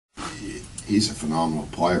he's a phenomenal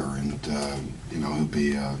player, and you know, he'll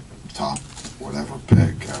be a top whatever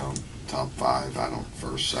pick, top 5, I don't,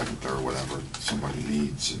 first, second, third, whatever somebody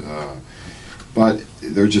needs. But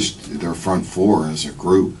their front four as a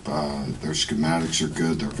group, their schematics are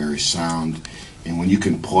good, they're very sound, and when you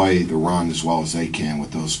can play the run as well as they can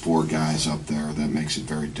with those 4 guys up there, that makes it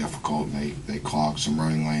very difficult. And they clog some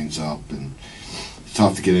running lanes up, and it's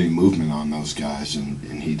tough to get any movement on those guys,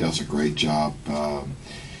 and he does a great job.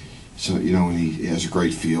 So, you know, and he has a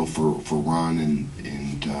great feel for run and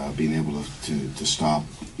being able to stop,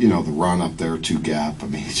 you know, the run up there, 2 gap. I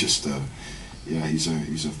mean, he's just yeah, he's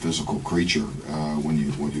a physical creature when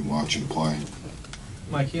you watch him play.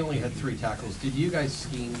 Mike, he only had 3 tackles. Did you guys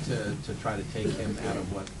scheme to try to take him out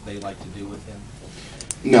of what they like to do with him?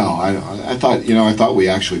 No, I thought we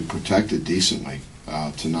actually protected decently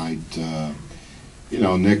tonight. You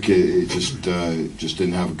know, Nick just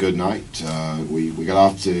didn't have a good night. We got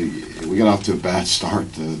off to a bad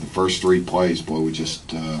start. The first 3 plays, boy, we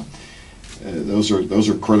just those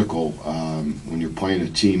are critical when you're playing a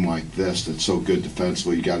team like this that's so good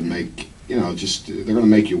defensively. You got to make, you know, they're going to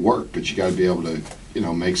make you work, but you got to be able to, you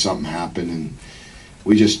know, make something happen. And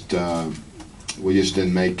we just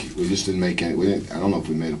didn't make any. I don't know if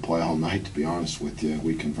we made a play all night, to be honest with you.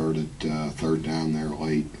 We converted 3rd down there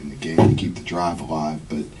late in the game to keep the drive alive,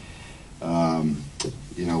 but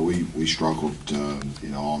you know, we struggled you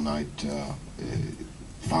know, all night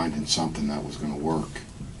finding something that was going to work.